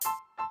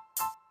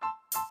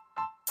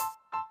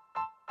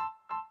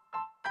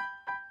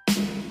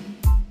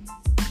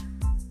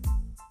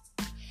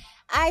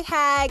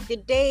Hi,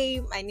 good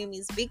day. My name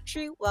is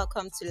Victory.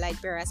 Welcome to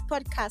Light Bearers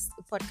Podcast,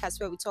 a podcast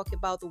where we talk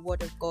about the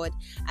Word of God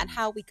and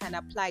how we can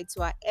apply it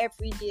to our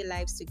everyday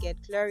lives to get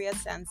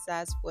glorious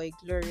answers for a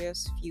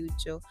glorious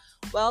future.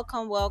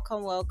 Welcome.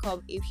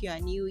 If you are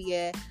new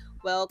here,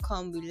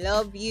 welcome. We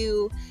love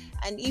you.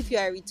 And if you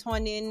are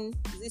returning,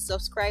 is it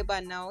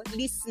subscriber now,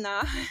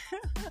 listener?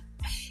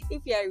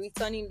 If you are a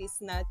returning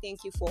listener,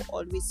 thank you for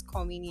always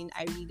coming in.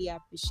 I really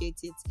appreciate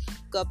it.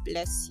 God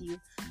bless you.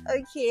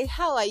 Okay,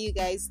 how are you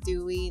guys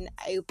doing?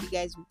 I hope you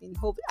guys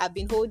have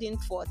been holding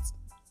forth.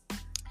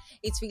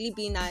 It's really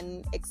been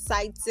an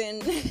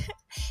exciting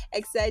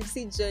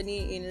exciting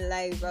journey in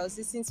life. I was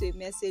listening to a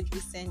message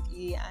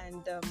recently,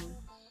 and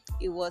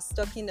it was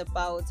talking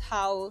about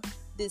how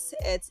this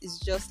earth is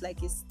just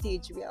like a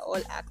stage. We are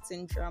all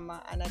acting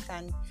drama, and I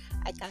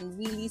can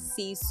really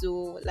say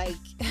so. Like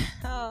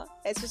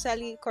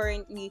especially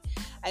currently,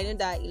 I know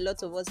that a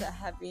lot of us are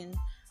having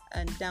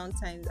and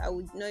downtimes. I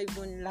would not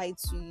even lie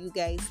to you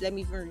guys. Let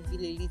me even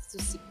reveal a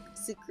little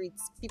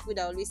secrets. People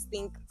that always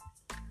think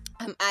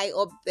am I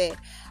up there.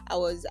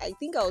 I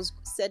think I was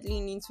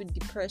settling into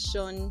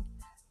depression.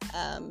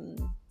 I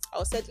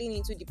was settling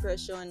into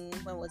depression.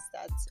 When was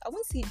that? I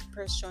won't say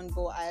depression,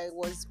 but I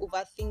was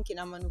overthinking.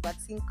 I'm an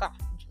overthinker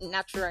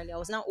naturally. I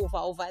was not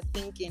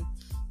overthinking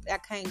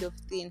that kind of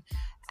thing.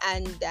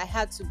 And I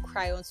had to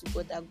cry unto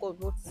God that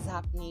God, what is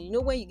happening? You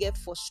know, when you get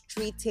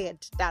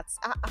frustrated, that's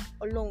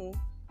alone.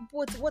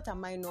 What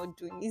am I not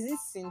doing? Is this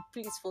sin?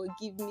 Please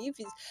forgive me.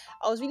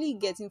 I was really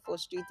getting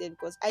frustrated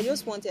because I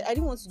didn't want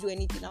to do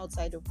anything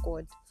outside of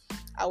God.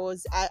 I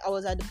was at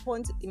the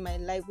point in my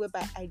life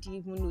whereby I didn't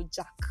even know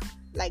Jack.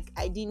 Like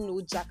I didn't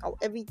know Jack.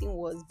 Everything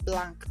was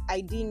blank.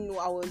 I didn't know.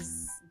 I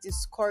was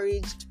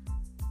discouraged.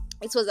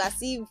 It was as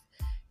if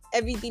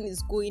everything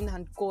is going,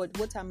 and God,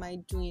 what am I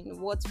doing?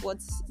 What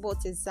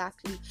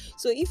exactly?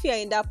 So if you are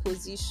in that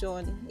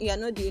position, you are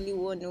not the only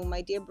one. No,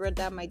 my dear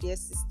brother, my dear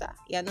sister,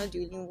 you are not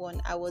the only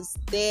one. I was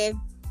there,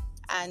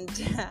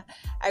 and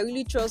I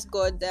really trust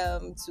God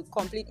to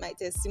complete my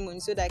testimony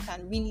so that I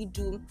can really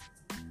do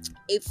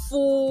a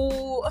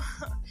full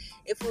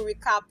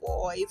recap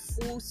or a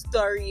full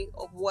story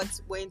of what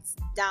went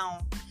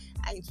down.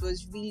 And it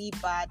was really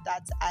bad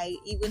that I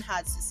even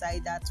had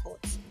suicidal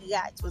thoughts.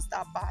 Yeah, it was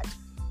that bad.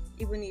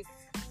 Even if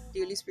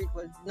the Holy Spirit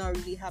was not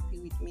really happy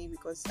with me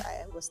because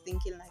I was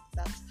thinking like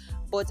that.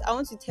 But I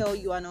want to tell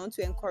you, and I want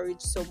to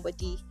encourage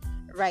somebody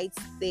right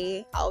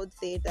there, out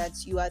there,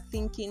 that you are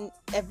thinking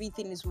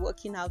everything is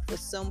working out for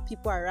some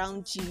people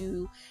around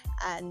you,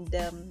 and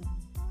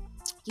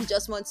you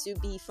just want to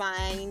be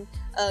fine.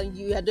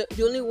 You are the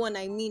only one,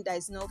 that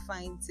is not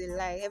fine. It's a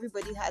lie.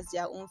 Everybody has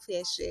their own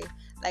fair share.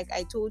 Like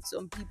I told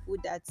some people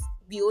that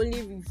we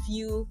only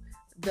review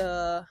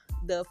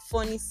the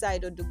funny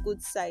side or the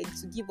good side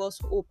to give us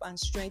hope and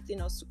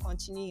strengthen us to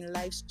continue in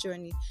life's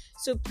journey.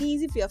 So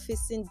please, if you are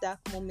facing dark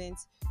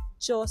moments,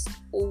 just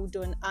hold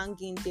on, hang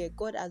in there.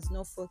 God has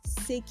not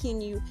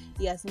forsaken you.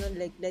 He has not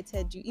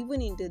neglected you.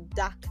 Even in the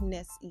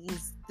darkness, He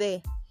is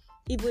there.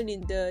 Even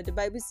in the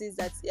Bible says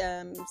that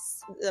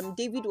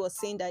David was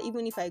saying that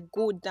even if I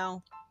go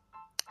down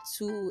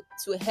to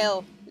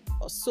hell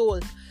or soul,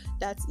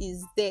 that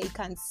is there, He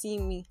can see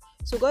me.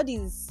 So God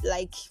is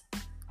like,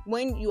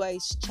 when you are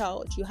His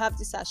child, you have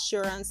this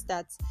assurance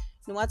that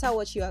no matter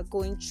what you are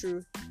going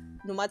through,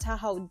 no matter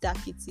how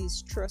dark it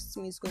is, trust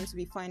me, it's going to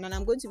be fine. And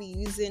I'm going to be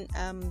using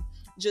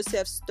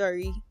Joseph's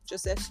story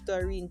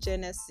in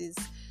Genesis.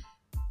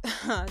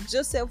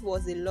 Joseph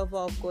was a lover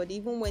of God. He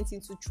even went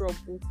into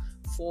trouble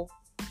for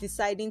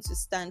deciding to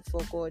stand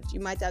for God. You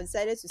might have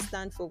decided to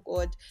stand for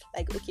God,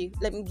 like, okay,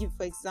 let me give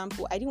for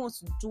example, I didn't want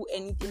to do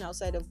anything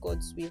outside of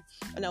God's will,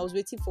 and I was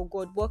waiting for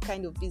God. What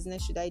kind of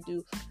business should I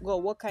do? God,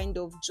 what kind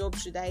of job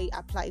should I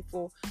apply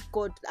for?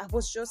 God, I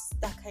was just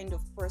that kind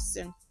of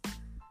person,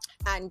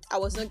 and I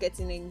was not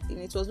getting anything.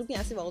 It was looking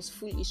as if I was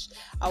foolish.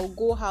 I'll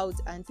go out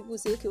and people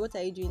say, okay, what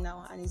are you doing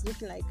now? And it's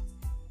looking like,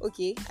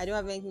 okay, I don't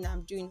have anything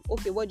I'm doing.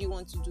 Okay, what do you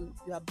want to do?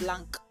 You are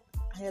blank.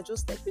 And you're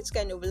just like, which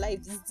kind of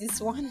life is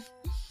this one?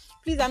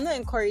 Please, I'm not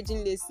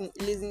encouraging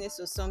laziness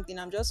or something.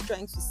 I'm just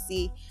trying to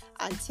say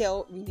and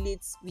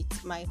relate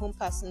with my own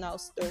personal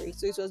story.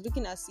 So it was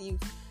looking as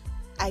if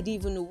I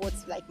didn't even know what,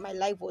 like, my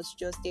life was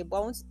just there. But I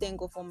want to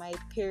thank God for my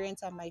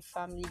parents and my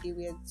family. They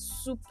were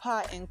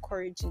super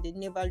encouraging. They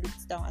never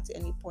looked down at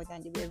any point,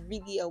 and they were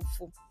really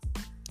helpful.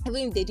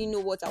 Even if they didn't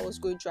know what I was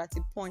going through at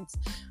a point,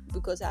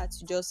 because I had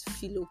to just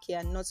feel okay,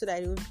 and not so that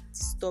I don't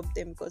disturb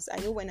them, because I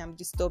know when I'm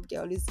disturbed, they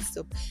always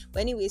disturb.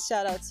 But anyway,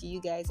 shout out to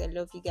you guys. I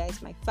love you guys,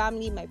 my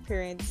family, my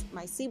parents,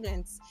 my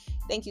siblings.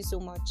 Thank you so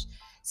much.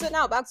 So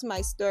now back to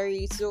my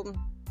story. So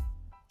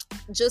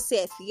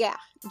Joseph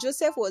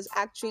was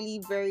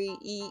actually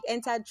he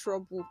entered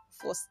trouble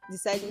for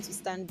deciding to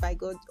stand by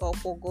God or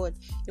for God.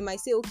 You might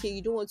say, okay,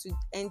 you don't want to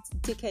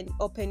take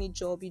up any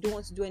job, you don't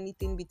want to do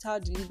anything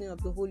without the leading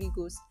of the Holy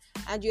Ghost,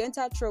 and you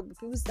enter trouble.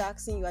 People start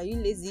asking you, are you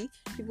lazy?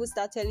 People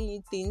start telling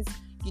you things.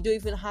 You don't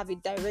even have a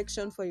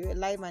direction for your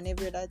life and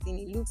every other thing.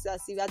 It looks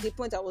as if at the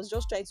point I was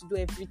just trying to do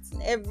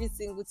every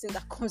single thing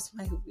that comes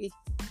my way.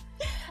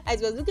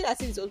 It was looking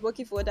as if it was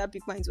working for other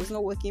people and it was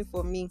not working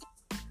for me.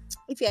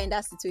 If you're in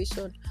that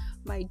situation,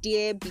 my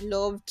dear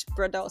beloved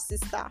brother or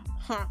sister,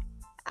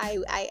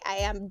 I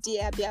am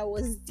there. I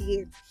was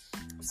there.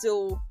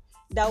 So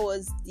that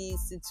was the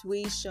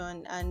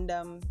situation. And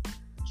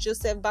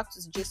Joseph, back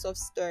to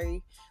Joseph's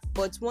story.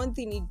 But one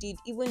thing he did,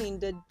 even in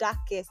the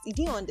darkest, he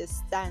didn't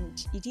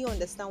understand. He didn't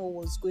understand what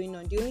was going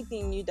on. The only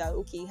thing he knew that,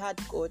 okay, he had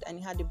God and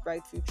he had a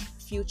bright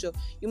future.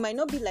 You might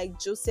not be like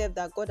Joseph,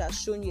 that God has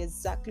shown you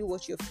exactly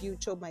what your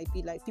future might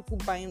be like. People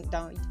buying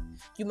down.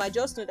 You might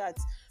just know that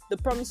the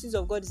promises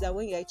of God is that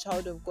when you're a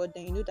child of God,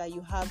 then you know that you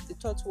have the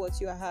thoughts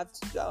what you have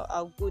to do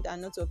are good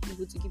and not of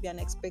evil, to give you an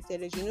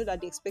expected edge. You know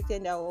that the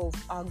expected are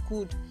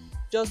good.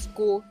 Just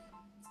go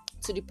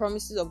to the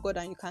promises of God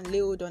and you can lay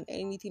hold on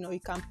anything, or you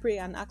can pray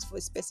and ask for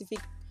a specific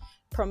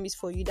promise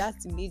for you.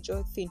 That's the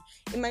major thing.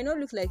 It might not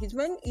look like it.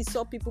 When he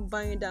saw people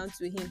bowing down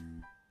to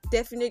him,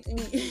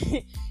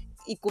 definitely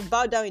he could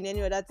bow down in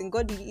any other thing.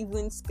 God didn't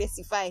even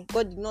specify.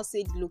 God did not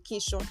say the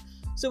location.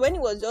 So when he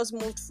was just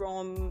moved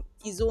from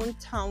his own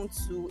town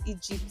to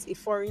Egypt, a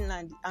foreign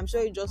land, I'm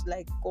sure he just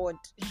like, God,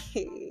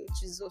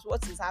 Jesus,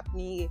 what is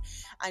happening here?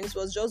 And it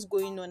was just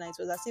going on, and it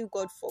was as if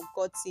God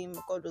forgot him.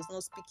 God was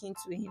not speaking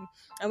to him.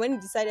 And when he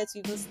decided to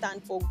even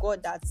stand for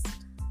God, that's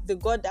the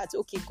God that,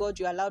 okay, God,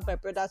 you allowed my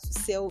brothers to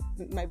sell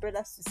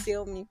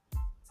me.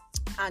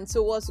 And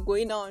so what's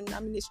going on?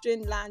 I'm in a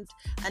strange land,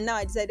 and now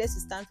I decided to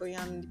stand for you.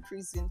 I'm in the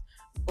prison.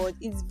 But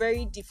it's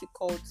very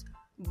difficult.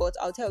 But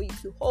I'll tell you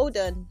to hold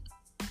on.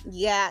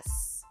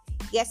 Yes,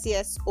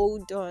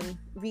 hold on.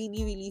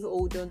 Really, really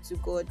hold on to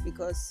God,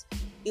 because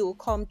it will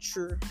come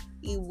true.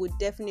 It would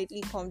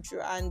definitely come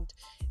true. And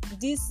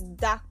this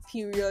dark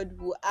period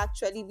will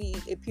actually be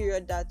a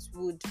period that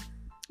would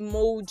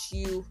mold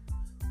you,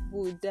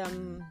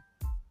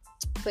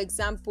 for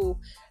example,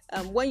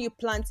 when you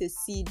plant a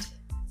seed,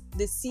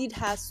 the seed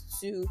has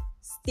to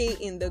stay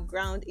in the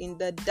ground in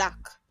the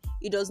dark.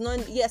 It does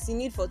not, yes, you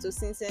need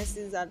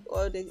photosynthesis and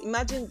all that.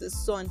 Imagine the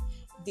sun.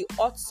 The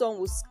hot sun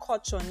will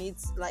scorch on it,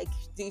 like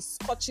the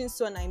scorching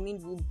sun,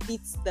 will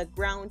beat the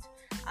ground,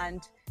 and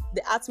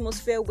the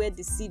atmosphere where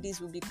the seed is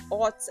will be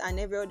hot, and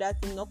every other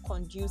thing not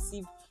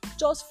conducive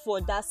just for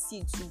that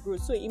seed to grow.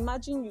 So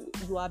imagine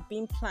you are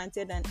being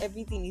planted and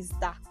everything is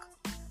dark.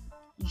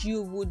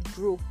 You would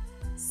grow.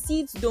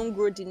 Seeds don't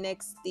grow the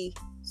next day.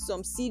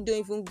 Some seed don't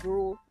even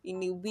grow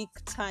in a week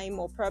time,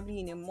 or probably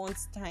in a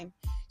month's time.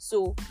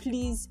 So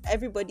please,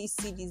 everybody's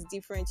seed is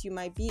different. You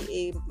might be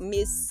a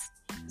maize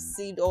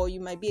seed, or you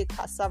might be a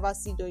cassava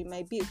seed, or you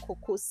might be a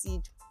cocoa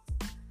seed.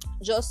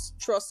 Just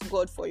trust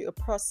God for your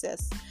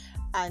process,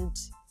 and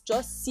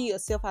just see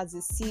yourself as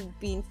a seed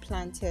being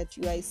planted.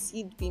 You are a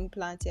seed being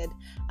planted,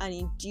 and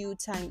in due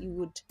time you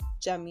would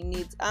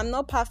germinate. I'm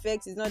not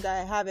perfect. It's not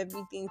that I have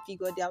everything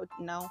figured out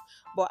now,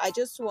 but I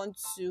just want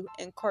to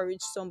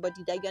encourage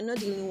somebody that you're not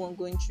the only one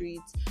going through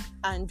it,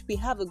 and we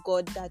have a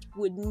God that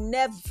would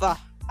never,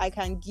 I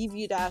can give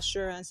you that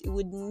assurance, it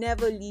would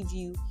never leave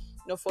you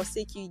nor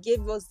forsake you. He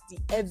gave us the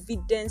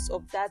evidence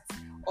of that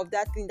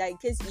thing, that in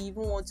case you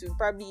even want to,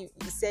 probably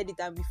he said it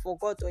and we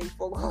forgot, or he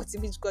forgot,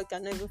 which God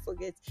cannot even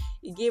forget.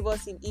 He gave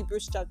us in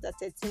Hebrews chapter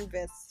 13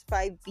 verse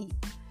 5b.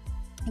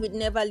 He would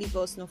never leave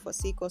us nor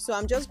forsake us. So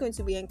I'm just going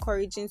to be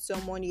encouraging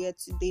someone here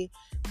today.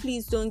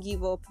 Please don't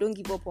give up. Don't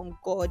give up on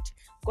God.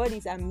 God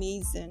is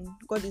amazing.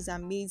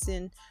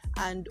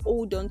 And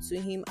hold on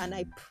to him. And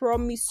I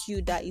promise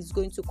you that it's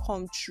going to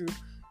come true.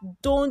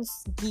 Don't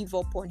give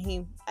up on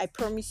him. I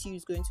promise you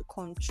it's going to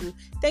come true.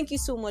 Thank you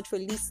so much for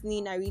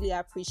listening. I really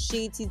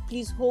appreciate it.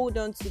 Please hold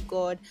on to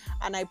God,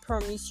 and I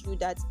promise you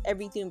that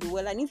everything will be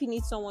well. And if you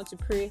need someone to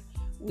pray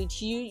with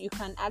you, you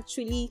can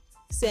actually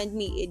send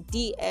me a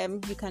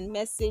DM. You can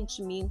message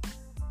me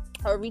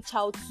or reach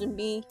out to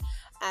me,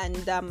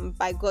 and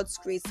by God's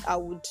grace, I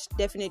would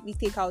definitely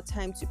take out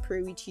time to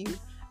pray with you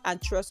and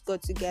trust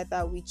God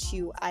together with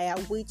you. I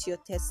await your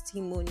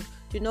testimony.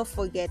 Do not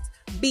forget,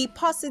 be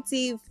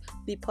positive.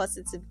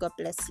 God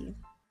bless you.